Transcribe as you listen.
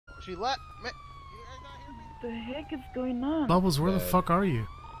She left. What the heck is going on? Bubbles, where the fuck are you?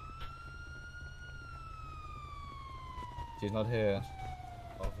 She's not here.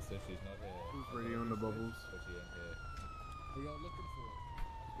 Officer, she's not here. Who's radioing the Bubbles? Who y'all looking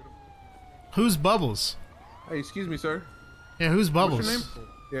for? Who's Bubbles? Hey, excuse me, sir. Yeah, who's Bubbles? What's your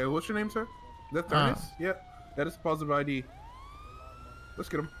name? Yeah, what's your name, sir? That's Ernest? Yep. That is positive ID. Let's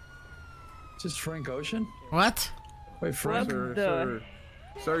get him. Just Frank Ocean? What? Wait, Frank?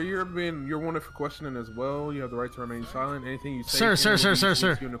 Sir, you're wanted for questioning as well. You have the right to remain silent. Anything you say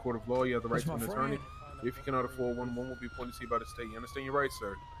Sir. you in the court of law. You have the right to an attorney. If you cannot afford one will be appointed to you by the state. You understand your rights,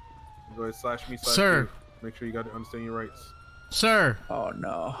 sir? Go ahead, /me/. Sir. You. Make sure you got to understand your rights. Sir. Oh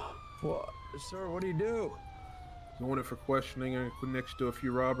no. What? Sir, what do you do? You wanted for questioning and next to a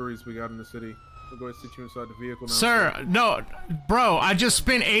few robberies we got in the city. We'll go ahead and sit you inside the vehicle now. Sir, no, bro, I just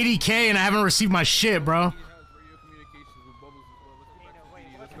spent 80K and I haven't received my shit, bro.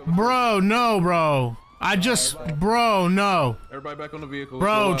 Bro, no, bro. Bro, no. Everybody back on the vehicle.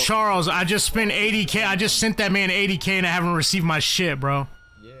 Bro, Charles, I just spent 80K. I just sent that man 80K and I haven't received my shit, bro.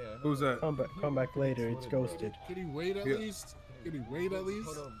 Yeah. Who's that? Come back later. It's ghosted. Can he wait at least? Can he wait at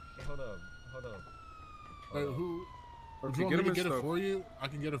least? Hold on. Wait, who? Or Do you want me to get it for you? I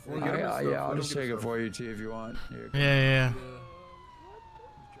can get it for you. Yeah, I'll just take it for you, T, if you want. Here, Yeah.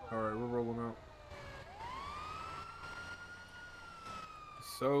 Alright, we're rolling out.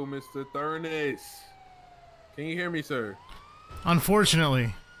 So, Mr. Thurnis, can you hear me, sir?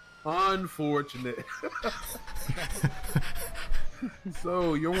 Unfortunately. Unfortunate.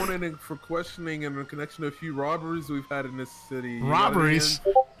 So, you're wanting for questioning in connection to a few robberies we've had in this city. Robberies?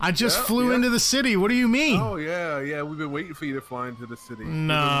 I just flew into the city. What do you mean? Oh, yeah. We've been waiting for you to fly into the city.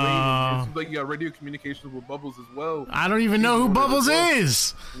 No. It seems like you got radio communications with Bubbles as well. I don't even know who Bubbles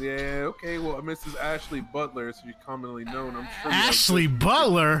is. Yeah, okay. Well, Mrs. Ashley Butler, as she's commonly known. I'm sure. Ashley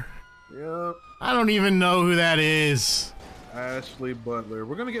Butler? Yep. I don't even know who that is. Ashley Butler.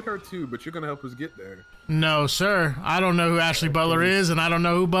 We're gonna get her too, but you're gonna help us get there. No, sir. I don't know who Ashley Butler is, and I don't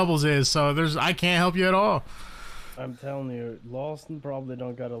know who Bubbles is. So I can't help you at all. I'm telling you, Lawson probably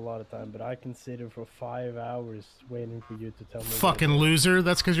don't got a lot of time, but I can sit here for 5 hours waiting for you to tell me. Fucking loser.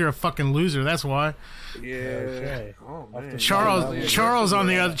 That's because you're a fucking loser. That's why. Yeah. Okay. Oh man. Charles on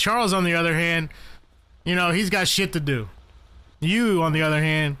the other hand, you know, he's got shit to do. You on the other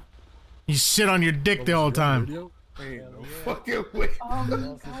hand, you sit on your dick the whole time. Ain't no fucking way.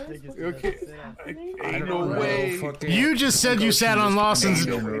 Okay. Ain't no way. You just said you sat on Lawson's.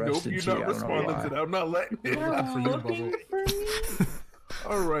 Nope, you're not responding to that. I'm not letting it.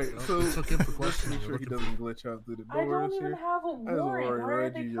 Alright, so let's make sure he doesn't glitch out through the doors here. As already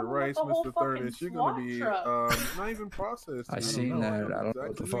read you your rights, Mr. Thurnis. You're gonna be not even processed. I seen that. I don't know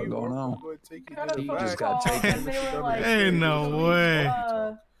what the fuck going on. He just got taken. Ain't no way.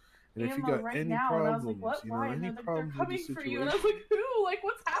 And if you got any problems, you know, any problems with the situation, and I was like, who? Like,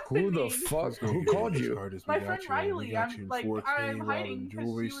 what's happening? Who the fuck? Who called you? My friend Riley. I'm like, I'm hiding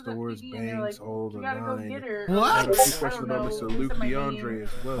jewelry stores, banks, all the nine. Go get her. What? Question about Mr. Luke DeAndre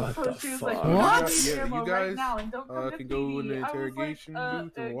as well. What the fuck? What? Yeah, you guys can go in the interrogation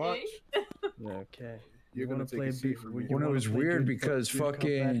booth and watch. Okay. You're gonna take a seat for me. Well, it was weird because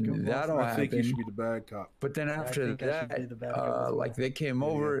fucking that all I think you should happened. be the bad cop. But then after that, like they came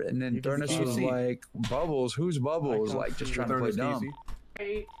over and then Thurnis was like, "Bubbles, who's Bubbles?" Like just trying to play dumb.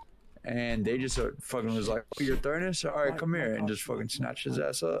 And they just fucking was like, "Oh, you're Thurnis? All right, come here," and just fucking snatched his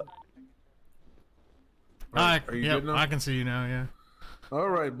ass up. I can see you now. Yeah. All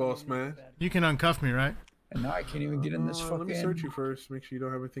right, boss man. You can uncuff me, right? And now I can't even get in this fucking. Let me search you first. Make sure you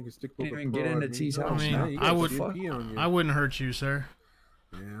don't have anything to stick. Can't even get into T's house. I mean, I wouldn't hurt you, sir.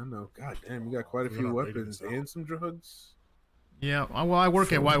 Yeah, I know. God damn, you got quite a few weapons and some drugs. Yeah. Well, I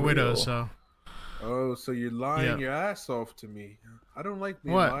work at White Widow, so. Oh, so you're lying your ass off to me. I don't like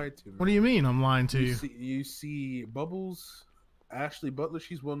being what? lied to. Man. What do you mean I'm lying to you? You see Bubbles, Ashley Butler.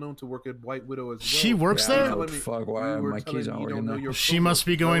 She's well known to work at White Widow as well. She works there. Fuck, why are my keys not working there? She must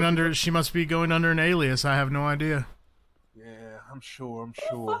be going under. She must be going under an alias. I have no idea. Yeah, I'm sure. I'm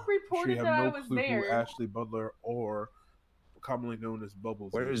sure you have no clue who Ashley Butler or commonly known as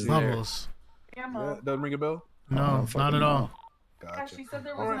Bubbles. Where is Bubbles? Yeah, doesn't ring a bell? No, not at all. Gotcha. Yeah, she said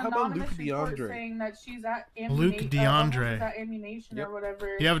there was an anonymous report saying that she's at Luke DeAndre. At ammunition or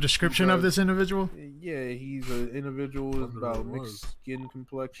whatever. You have a description of this individual? Yeah, he's an individual with about mixed skin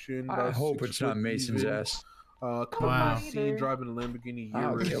complexion. I hope it's not Mason's ass. Wow. Seen driving a Lamborghini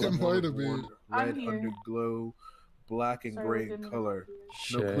Urus, red underglow, black and gray in color.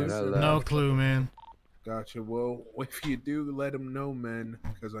 No clue. No clue, man. Gotcha. Well, if you do, let him know, man,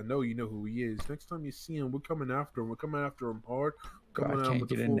 because I know you know who he is. Next time you see him, we're coming after him. We're coming after him hard. I can't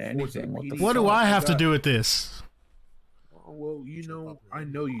get into anything. What do I have to do with this? Well, I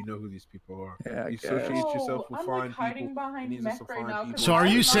know you know who these people are. Yeah, you associate yourself with fine people. Behind mech right now, so are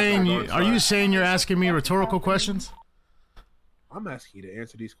you saying you're asking me rhetorical questions? I'm asking you to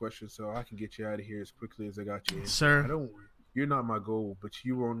answer these questions so I can get you out of here as quickly as I got you in. Sir, you're not my goal, but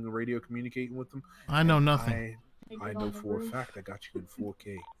you were on the radio communicating with them. I know nothing. I know for a fact I got you in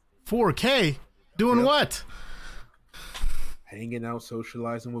 4K. 4K? Doing what? Hanging out,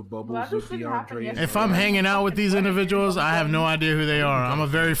 socializing with Bubbles, with DeAndre. If I'm hanging out with these individuals, I have no idea who they are. I'm a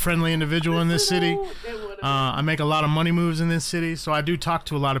very friendly individual in this city. I make a lot of money moves in this city, so I do talk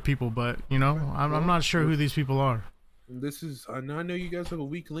to a lot of people, but, I'm not sure who these people are. I know you guys have a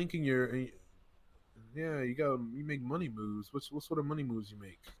weak link in your... Yeah, you make money moves. What sort of money moves you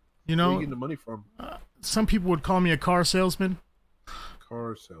make? Where are you getting the money from? Some people would call me a car salesman.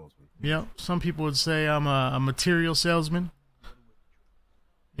 Car salesman. Yeah, some people would say I'm a material salesman.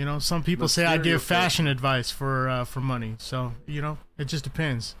 Some people say I give fashion advice for money. So, it just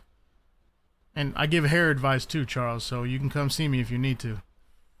depends. And I give hair advice too, Charles, so you can come see me if you need to.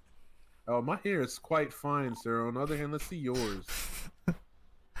 Oh, my hair is quite fine, sir. On the other hand, let's see yours.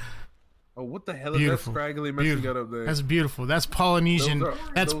 Oh, what the hell is that scraggly mess you got up there? That's beautiful. That's Polynesian.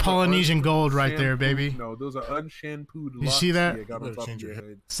 That's Polynesian gold right there, baby. No, those are unshampooed. You see that?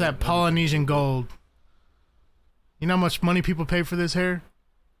 It's that Polynesian gold. You know how much money people pay for this hair?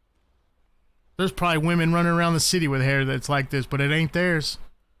 There's probably women running around the city with hair that's like this, but it ain't theirs.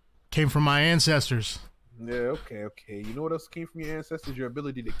 Came from my ancestors. Yeah, okay. You know what else came from your ancestors? Your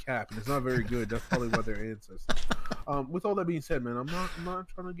ability to cap, and it's not very good. That's probably why they're ancestors. With all that being said, man, I'm not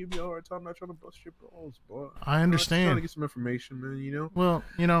trying to give you a hard time. I'm not trying to bust your balls, but I understand. I'm trying to get some information, man. Well,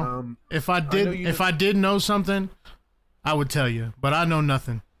 if I did know something, I would tell you, but I know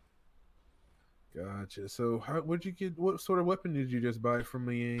nothing. Gotcha. So, what'd you get? What sort of weapon did you just buy from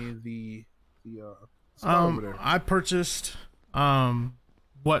the over there? I purchased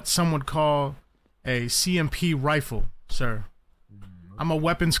what some would call a CMP rifle, sir. I'm a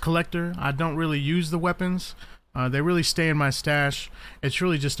weapons collector. I don't really use the weapons. They really stay in my stash. It's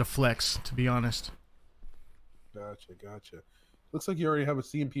really just a flex, to be honest. Gotcha. Looks like you already have a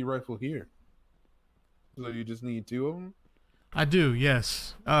CMP rifle here. So you just need 2 of them? I do,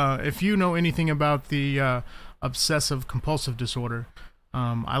 yes. If you know anything about the obsessive compulsive disorder,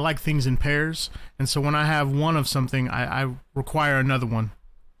 I like things in pairs, and so when I have one of something, I require another one.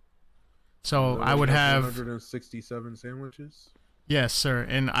 So I would have 167 sandwiches. Yes, sir.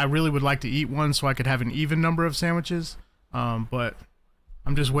 And I really would like to eat one so I could have an even number of sandwiches. But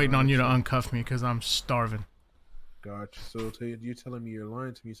I'm just waiting on you to uncuff me because I'm starving. Gotcha. So you're telling me you're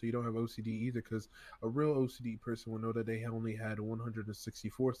lying to me, so you don't have OCD either, because a real OCD person would know that they only had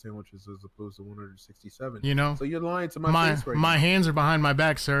 164 sandwiches as opposed to 167. So you're lying to my face right now. My hands are behind my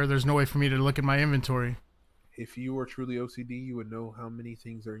back, sir. There's no way for me to look at my inventory. If you were truly OCD, you would know how many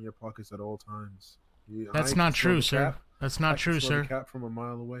things are in your pockets at all times. That's not true, sir. That's not true, sir. Cap from a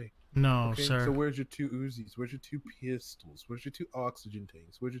mile away. No, sir. So where's your 2 Uzis? Where's your 2 pistols? Where's your 2 oxygen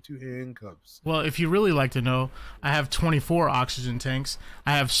tanks? Where's your 2 handcuffs? Well, if you really like to know, I have 24 oxygen tanks.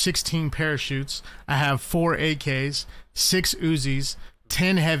 I have 16 parachutes. I have 4 AKs, 6 Uzis,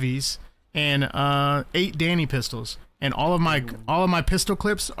 10 heavies, and 8 Danny pistols. And all of my pistol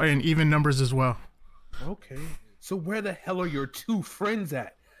clips are in even numbers as well. Okay. So where the hell are your 2 friends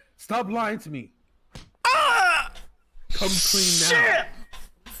at? Stop lying to me. Come clean now.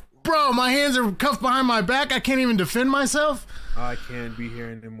 Bro, my hands are cuffed behind my back. I can't even defend myself. I can't be here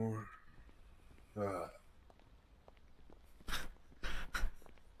anymore.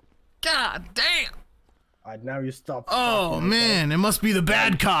 God damn. Now you stop. Oh, man. Okay? It must be the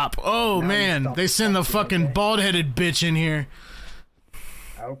bad cop. Oh, now man. They send the fucking bald-headed bitch in here.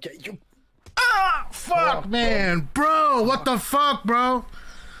 Okay, you... Fuck, man. Bro, what the fuck, bro?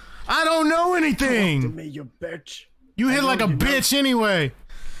 I don't know anything. Talk to me, you bitch. You hit like a bitch anyway.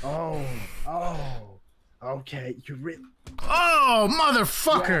 Oh. Okay, you really... Oh,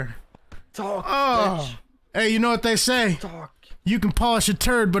 motherfucker. Yeah. Talk, bitch. Hey, you know what they say? Talk. You can polish a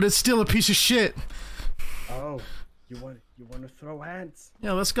turd, but it's still a piece of shit. Oh, you want to throw hands?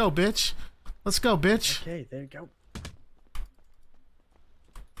 Yeah, let's go, bitch. Let's go, bitch. Okay, there you go.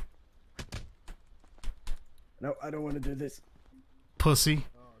 No, I don't want to do this. Pussy.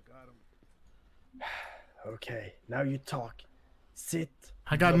 Oh, got him. Okay, now you talk. Sit.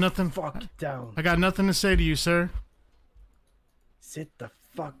 I got nothing. Fuck down. I got nothing to say to you, sir. Sit the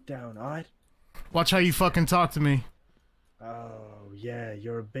fuck down, alright? Watch how you fucking talk to me. Oh yeah,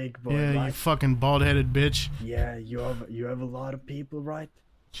 you're a big boy. Yeah, right? you fucking bald-headed bitch. Yeah, you have a lot of people, right?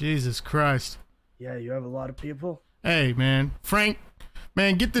 Jesus Christ. Yeah, you have a lot of people. Hey, man. Frank,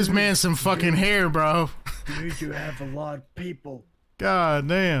 man, get this man some fucking hair, bro. Dude, you have a lot of people. God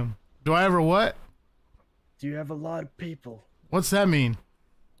damn. Do I ever what? Do you have a lot of people? What's that mean?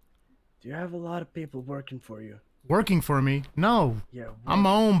 Do you have a lot of people working for you? Working for me? No. Yeah. I'm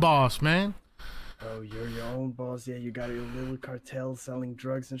my own boss, man. Oh, you're your own boss. Yeah, you got your little cartel selling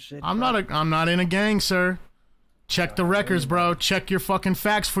drugs and shit. I'm not in a gang, sir. Check the records, bro. Check your fucking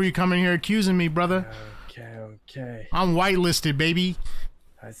facts before you come in here accusing me, brother. Okay. I'm whitelisted, baby.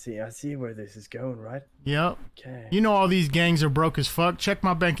 I see where this is going, right? Yep. Okay. You know all these gangs are broke as fuck. Check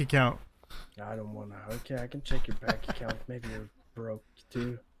my bank account. I don't wanna. Okay, I can check your bank account. Maybe you're broke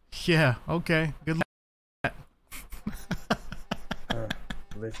too. Yeah, okay. Good luck.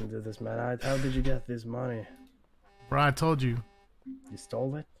 Listen to this, man. How did you get this money? Bro, I told you. You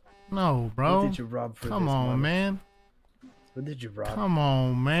stole it? No, bro. What did you rob for Come this on, money? man. What did you rob? Come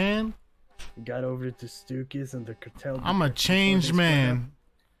on, man. You got over to Stookies and the cartel. I'm a changed man.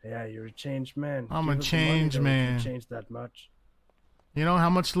 Yeah, you're a changed man. I'm a changed man. You changed that much. You know how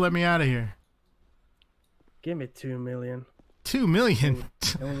much to let me out of here? Give me 2 million. 2 million?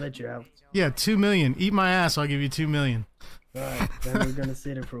 I won't let you out. Yeah, 2 million. Eat my ass, I'll give you 2 million. Alright, then we're gonna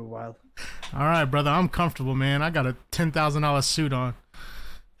sit here for a while. Alright, brother, I'm comfortable, man. I got a $10,000 suit on.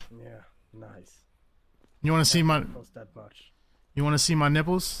 Yeah, nice. You wanna see my... Cost that much. You wanna see my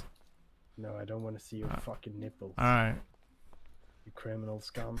nipples? No, I don't wanna see your fucking nipples. Alright. You criminal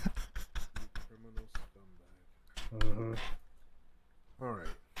scum. Criminal scumbag. Alright.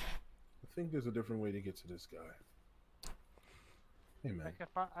 I think there's a different way to get to this guy. Hey, man.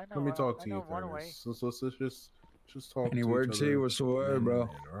 Let me talk to you, Thermos. Let's just talk. Any word to you? What's the word, bro?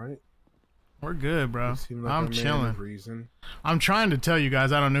 Alright? We're good, bro. Like I'm chilling. I'm trying to tell you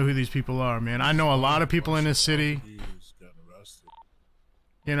guys I don't know who these people are, man. I know a lot of people in this city.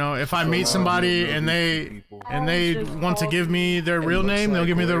 You know, if I meet somebody and they want to give me their real name, they'll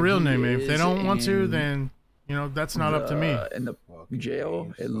give me their real name. If they don't want to, then you know that's not up to me. In the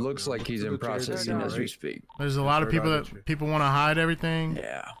jail, it looks like he's in processing as we speak. There's a lot of people that people want to hide everything.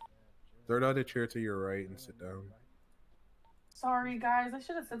 Yeah. Third out of chair to your right and sit down. Sorry, guys. I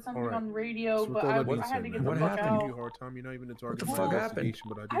should have said something on radio, but I had to get the fuck out. What the fuck happened?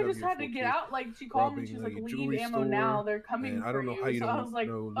 I just had to get out. Like, she called me. She was like, leave ammo now. They're coming for you. So I was like,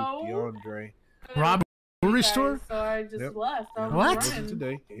 oh. Rob jewelry store? So I just left. What?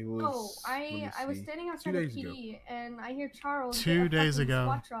 Today. It was, I was standing outside the PD and I hear Charles 2 days ago.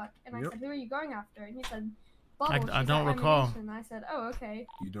 SWAT truck, and I said, who are you going after? And he said, Bubbles. I don't recall. And I said, oh, okay.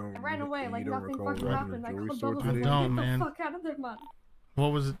 You don't. I ran away like nothing fucking happened. I called store Bubbles. today? Get Don't, the man. fuck out of there, man.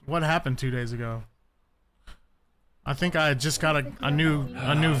 What happened 2 days ago? I think I had just got a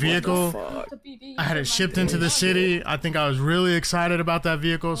new vehicle. I had it shipped into the city. I think I was really excited about that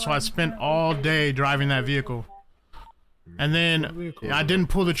vehicle, so I spent all day driving that vehicle. And then I didn't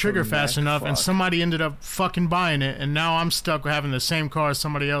pull the trigger fast enough, and somebody ended up fucking buying it, and now I'm stuck with having the same car as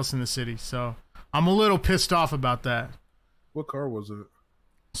somebody else in the city. So I'm a little pissed off about that. What car was it?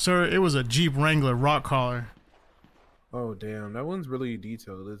 Sir, it was a Jeep Wrangler rock collar. Oh damn, that one's really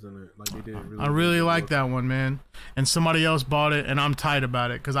detailed, isn't it? Like they did. I really like that one, man. And somebody else bought it, and I'm tight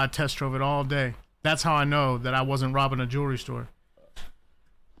about it because I test drove it all day. That's how I know that I wasn't robbing a jewelry store.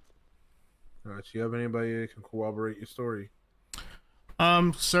 Do you have anybody that can corroborate your story?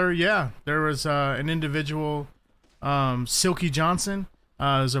 Sir, yeah. There was an individual, Silky Johnson.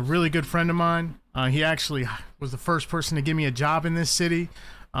 Is a really good friend of mine. He actually was the first person to give me a job in this city,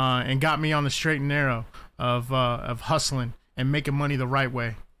 and got me on the straight and narrow of hustling and making money the right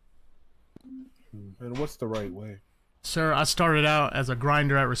way. And what's the right way? Sir, I started out as a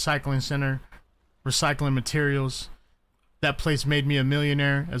grinder at recycling center, recycling materials. That place made me a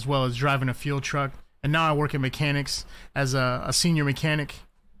millionaire, as well as driving a fuel truck. And now I work at mechanics as a senior mechanic.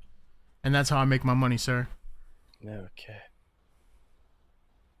 And that's how I make my money, sir. Okay.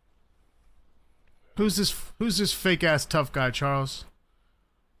 Who's this fake ass tough guy, Charles?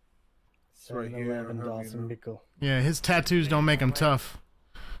 It's right here. Dawson Mickle. Yeah, his tattoos don't make him tough.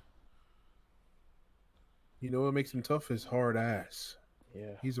 You know what makes him tough? His hard ass.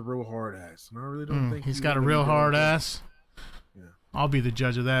 Yeah. He's a real hard ass. And I really don't think he's got a real hard ass. Yeah. I'll be the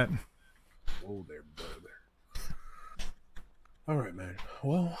judge of that. Oh there, brother. Alright, man.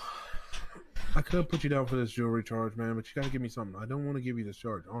 Well, I could put you down for this jewelry charge, man, but you gotta give me something. I don't want to give you this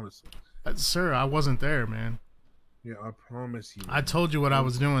charge, honestly. Sir, I wasn't there, man. Yeah, I promise you. Man. I told you what I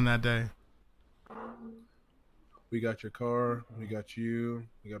was doing that day. We got your car. We got you.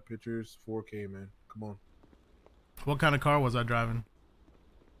 We got pictures. 4K, man. Come on. What kind of car was I driving?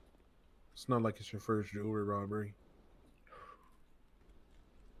 It's not like it's your first jewelry robbery.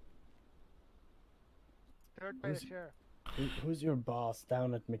 Who's your boss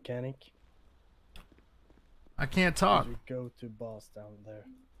down at mechanic? I can't talk. Who's your go-to boss down there?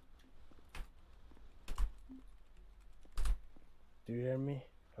 Do you hear me?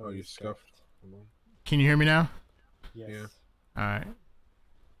 Oh, you're scuffed. Can you hear me now? Yes. Yeah. All right.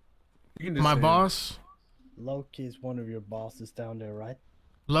 My boss? Loki is one of your bosses down there, right?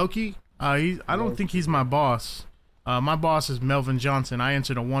 Loki? I don't think he's my boss. My boss is Melvin Johnson. I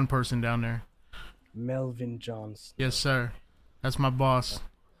answered to one person down there. Melvin Johnson. Yes, sir. That's my boss.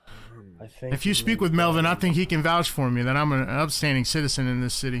 I think if you speak with Melvin, I think he can vouch for me that I'm an upstanding citizen in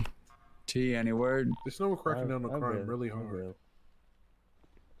this city. T, any word? Just know we're cracking down on crime really hard.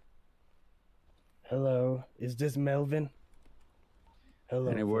 Hello, is this Melvin?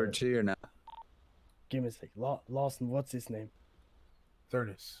 Hello. Any word to you or not? Give me a sec. Lawson, what's his name?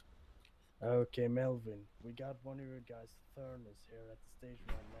 Thurnis. Okay, Melvin. We got one of your guys, Thurnis, here at the station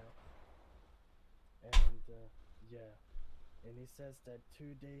right now. And, yeah. And he says that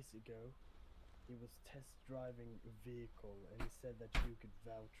 2 days ago, he was test driving a vehicle, and he said that you could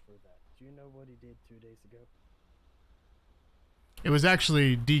vouch for that. Do you know what he did 2 days ago? It was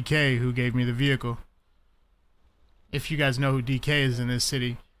actually DK who gave me the vehicle. If you guys know who DK is in this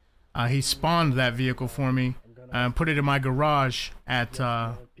city, he spawned that vehicle for me and put it in my garage at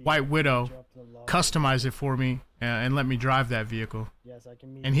White Widow, customized it for me, and let me drive that vehicle.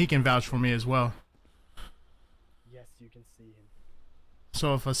 And he can vouch for me as well. Yes, you can see him.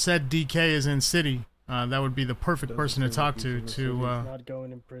 So if a said DK is in city, that would be the perfect person to talk to. He's not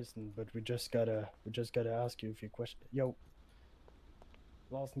going in prison, but we just gotta ask you a few questions. Yo,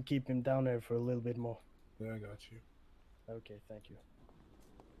 Lawson, keep him down there for a little bit more. Yeah, I got you. Okay, thank you.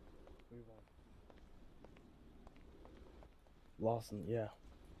 We won. Lawson, yeah.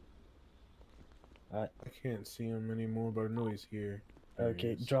 I can't see him anymore, but I know he's here.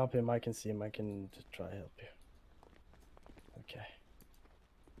 Okay, drop him. I can see him. I can try to help you. Okay.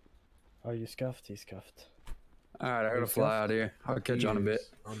 Are you scuffed? He's scuffed. Alright, I gotta fly out of here. I'll catch you on a bit.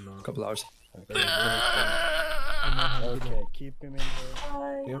 A couple hours. Okay, keep him in here.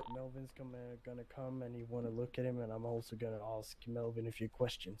 Hi. Yep. Melvin's gonna come and you wanna look at him, and I'm also gonna ask Melvin a few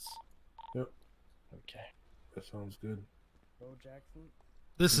questions. Yep. Okay. That sounds good. Bo Jackson?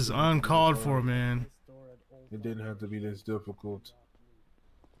 This is uncalled for, man. It didn't have to be this difficult.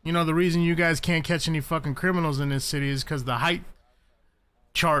 You know, the reason you guys can't catch any fucking criminals in this city is because the height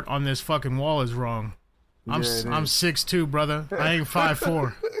chart on this fucking wall is wrong. I'm 6'2", brother. I ain't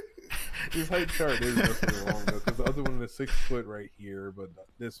 5'4". This height chart is definitely wrong, though, because the other one is 6 foot right here, but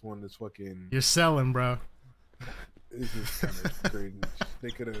this one is fucking... You're selling, bro. This is kind of crazy. They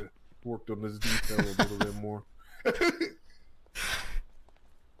could have worked on this detail a little bit more.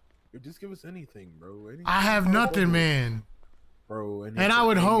 Just give us anything, bro. Anything. I have nothing, man. Bro, and I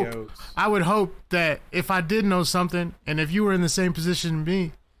would hope that if I did know something, and if you were in the same position as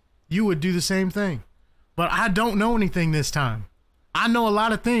me, you would do the same thing. But I don't know anything this time. I know a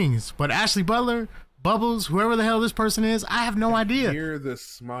lot of things, but Ashley Butler, Bubbles, whoever the hell this person is, I have no idea. Hear the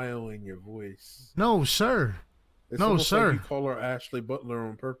smile in your voice. No, sir. No, sir. Like you call her Ashley Butler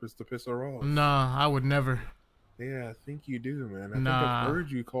on purpose to piss her off. Nah, I would never. Yeah, I think you do, man. I think I've heard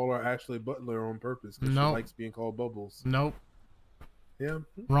you call her Ashley Butler on purpose because she likes being called Bubbles. Nope. Yeah.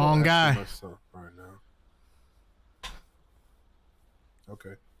 Wrong guy. Right now.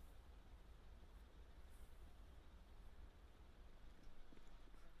 Okay.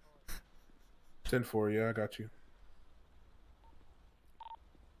 Ten four, yeah, I got you.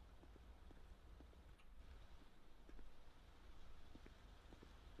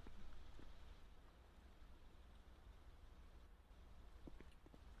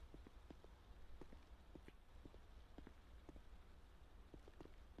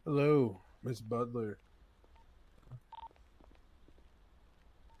 Hello, Miss Butler.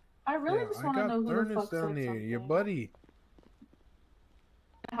 I really just want to know who the fuck down there, your buddy.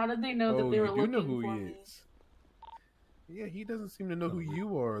 How did they know that they were looking know who for he me? is. Yeah, he doesn't seem to know who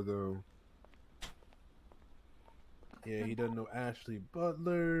you are, though. Yeah, he doesn't know Ashley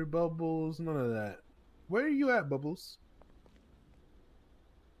Butler, Bubbles, none of that. Where are you at, Bubbles?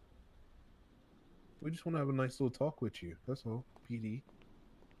 We just want to have a nice little talk with you. That's all, PD.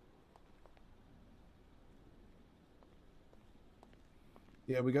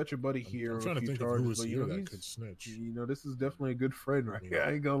 Yeah, we got your buddy here. I'm trying to think of who was here that could snitch. You know, this is definitely a good friend, right? Yeah.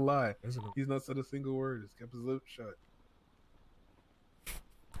 I ain't gonna lie. He's not said a single word. He's kept his lips shut.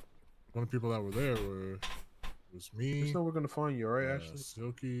 One of the people that were there was me. Just know we're gonna find you, all right, Ashley?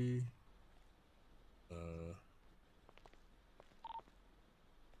 Silky.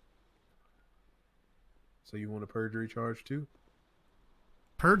 So you want a perjury charge too?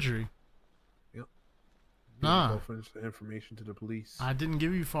 Perjury? Yep. Nah. False information to the police. I didn't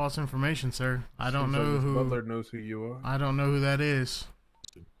give you false information, sir. I don't know who. Butler knows who you are. I don't know who that is.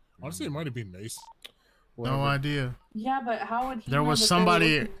 Honestly, it might have been Mace. No idea. Yeah, but how would he? There was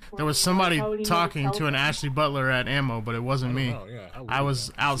somebody talking to an Ashley Butler at Ammo, but it wasn't me. Yeah, I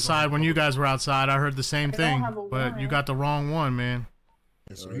was outside when you guys were outside. I heard the same thing, but you got the wrong one, man.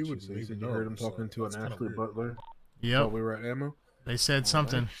 Yeah, so he would say you heard him talking to an Ashley Butler. Yep. While we were at Ammo. They said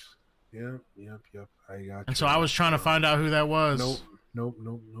something. Yep. I got. And so I was trying to find out who that was.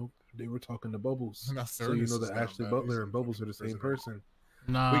 Nope. They were talking to Bubbles. So you know that Ashley Butler and Bubbles are the same person.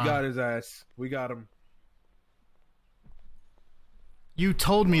 Nah. We got his ass. We got him. You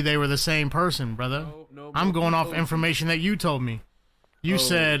told me they were the same person, brother. No, I'm going off information that you told me. You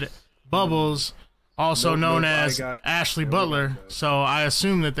said Bubbles, also known as Ashley Butler, so I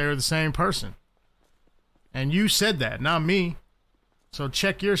assume that they're the same person. And you said that, not me. So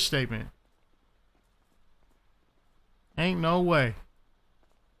check your statement. Ain't no way.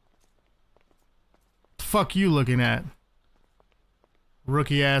 The fuck you looking at?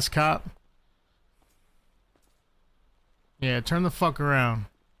 Rookie ass cop. Yeah, turn the fuck around.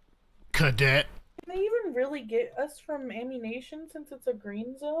 Cadet. Can they even really get us from ammunition since it's a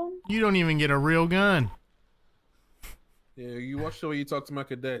green zone? You don't even get a real gun. Yeah, you watch the way you talk to my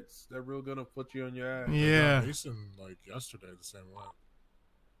cadets. That real gun will put you on your ass. Yeah. Mason, like yesterday, the same way.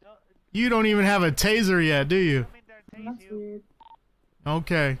 You don't even have a taser yet, do you? That's weird.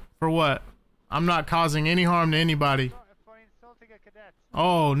 Okay. For what? I'm not causing any harm to anybody. For insulting a cadet.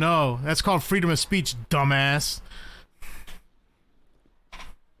 Oh, no. That's called freedom of speech, dumbass.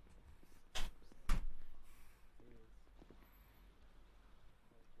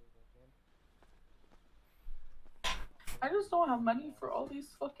 I just don't have money for all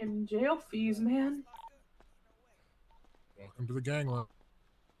these fucking jail fees, man. Welcome to the gangland.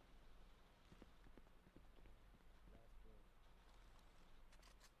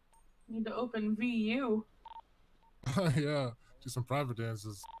 Need to open VU. Yeah, do some private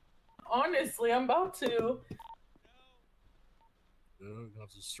dances. Honestly, I'm about to. Yeah, you have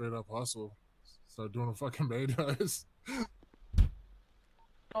to straight up hustle. Start doing a fucking Maydays.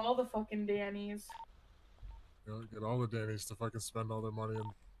 All the fucking Dannies. You know, get all the Dannies to fucking spend all their money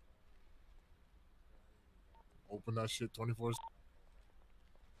and open that shit 24/7.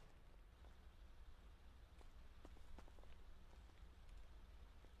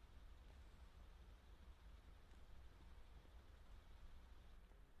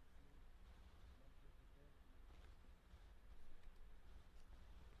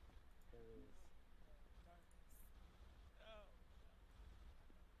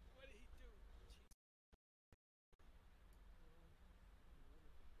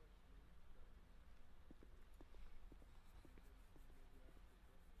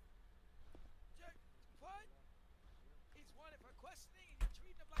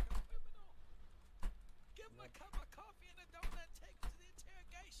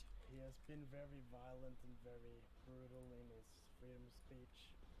 Been very violent and very brutal in his freedom of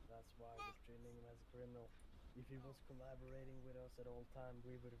speech. That's why we're treating him as a criminal. If he was collaborating with us at all time,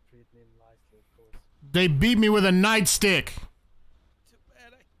 we would have treated him nicely, of course. They beat me with a nightstick. Too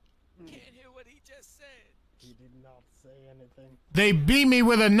bad I can't hear what he just said. He did not say anything. They beat me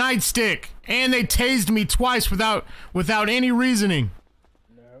with a nightstick, and they tased me twice without any reasoning.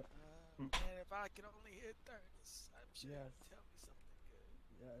 No. And if I could only hear Thurnis, I'm sure he'd tell me something good.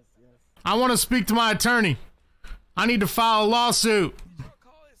 Yes. I want to speak to my attorney. I need to file a lawsuit. Did you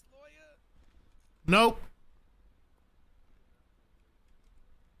call his lawyer? Nope.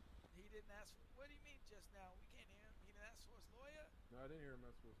 He didn't ask for. What do you mean just now? We can't hear him. He didn't ask for his lawyer? No, I didn't hear him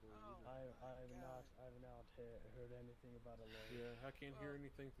ask for his lawyer. I've not heard anything about a lawyer. Yeah, I can't hear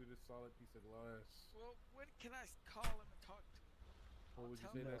anything through this solid piece of glass. Well, when can I call him and talk to him? What would you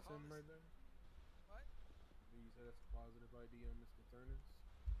say that's him right there? What? You say that's a positive ID on Mr. Thurnis?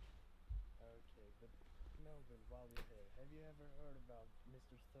 Okay, but Melvin, while you're here, have you ever heard about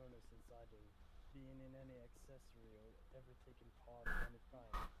Mr. Thurnis inciting, being in any accessory or ever taking part in any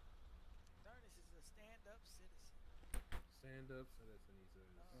crime? Thurnis is a stand-up citizen. Stand-up citizen, he says.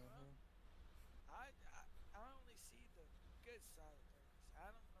 I only see the good side of Thurnis. I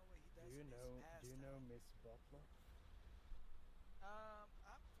don't know what he does in his past. Do you know Miss Butler?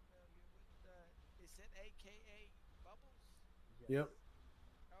 I'm familiar with, is it AKA Bubbles? Yep.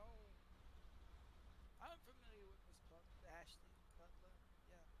 Oh. I'm familiar with Miss Butler, Ashley Butler,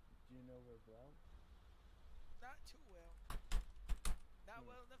 yeah. Do you know her well? Not too well. Not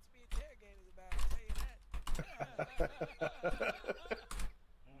well enough to be interrogated about, I'll tell you that.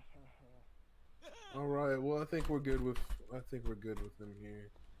 All right. Well, I think we're good with him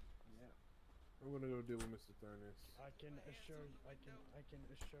here. Yeah. I'm gonna go deal with Mr. Thurnis. I can assure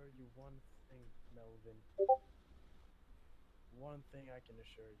you one thing, Melvin. One thing I can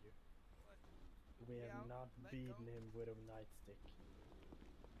assure you. We have not beaten him with a nightstick.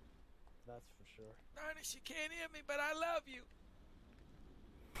 That's for sure. Thurnis, you can't hear me, but I love you.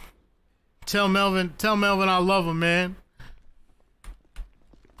 Tell Melvin I love him, man.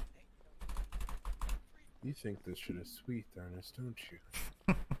 You think this shit is sweet, Thurnis, don't you?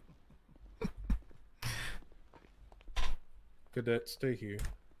 Cadet, stay here.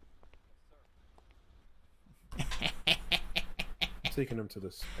 Taking him to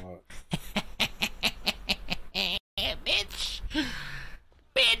the spot. Bitch!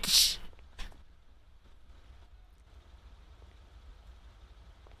 Bitch!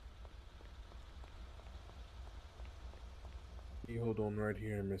 You hold on right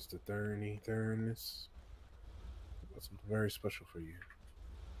here, Mr. Thurnis. I've got something very special for you.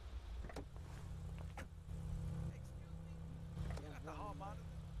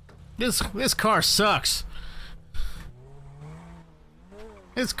 This car sucks.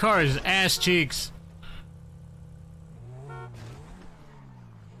 This car is ass cheeks.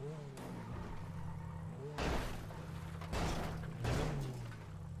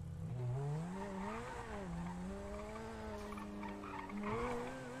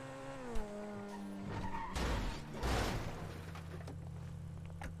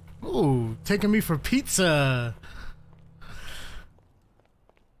 Ooh, taking me for pizza.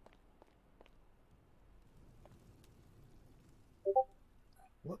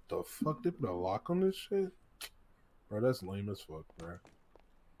 What the fuck? They put a lock on this shit? Bro, that's lame as fuck, bro.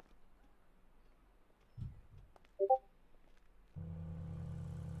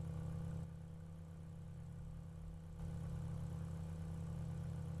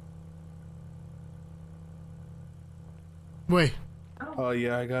 Wait. Oh,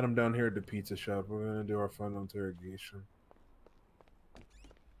 yeah, I got him down here at the pizza shop. We're gonna do our final interrogation.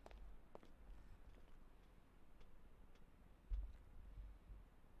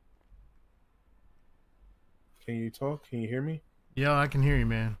 Can you talk? Can you hear me? Yeah, I can hear you,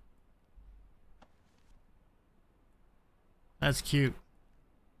 man. That's cute.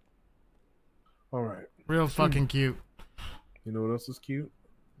 Alright. Real fucking cute. You know what else is cute?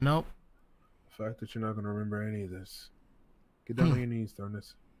 Nope. The fact that you're not gonna remember any of this. Get down on your knees,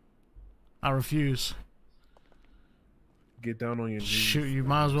 Thurnis. I refuse. Get down on your knees. Shoot, you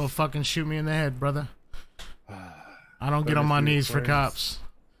might as well fucking shoot me in the head, brother. I don't get on my knees for cops.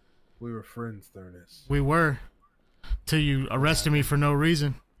 We were friends, Thurnis. We were. Till you arrested me for no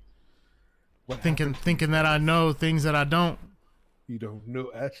reason. Thinking that I know things that I don't. You don't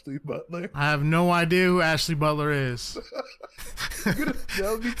know Ashley Butler? I have no idea who Ashley Butler is. You're gonna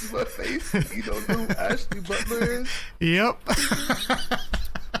tell me to my face you don't know who Ashley Butler is? Yep.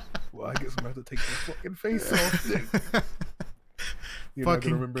 Well, I guess I'm gonna have to take your fucking face off, Dick. You're not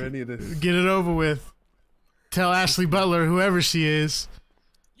gonna remember any of this. Get it over with. Tell Ashley Butler, whoever she is.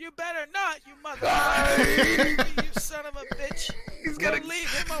 You better not, you motherfucker. You son of a bitch. He's gonna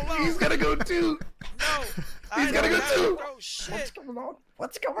leave him alone. He's gonna go too. No. He's gonna go too. What's going on?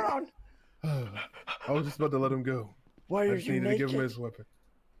 What's going on? I was just about to let him go. Why are I just you needed naked? to give him his weapon.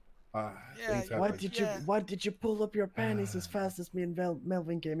 Why did you pull up your panties as fast as me and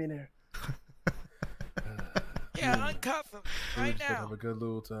Melvin came in here? Yeah, uncuff him right now. Have a good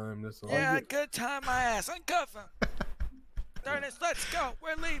little time. That's all. Yeah, a good time, my ass. Uncuff him. Thurnis, let's go.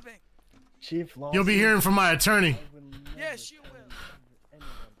 We're leaving. Chief Lawson. You'll be hearing from my attorney. Yes, you will.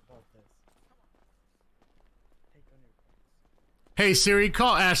 Hey Siri,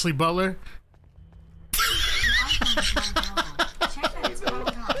 call Ashley Butler.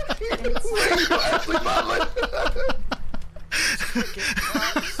 Ashley Butler.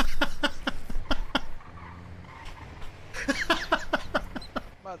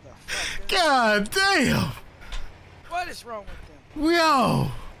 God damn. What is wrong with them?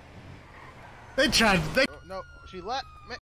 Yo. They tried. No, she left.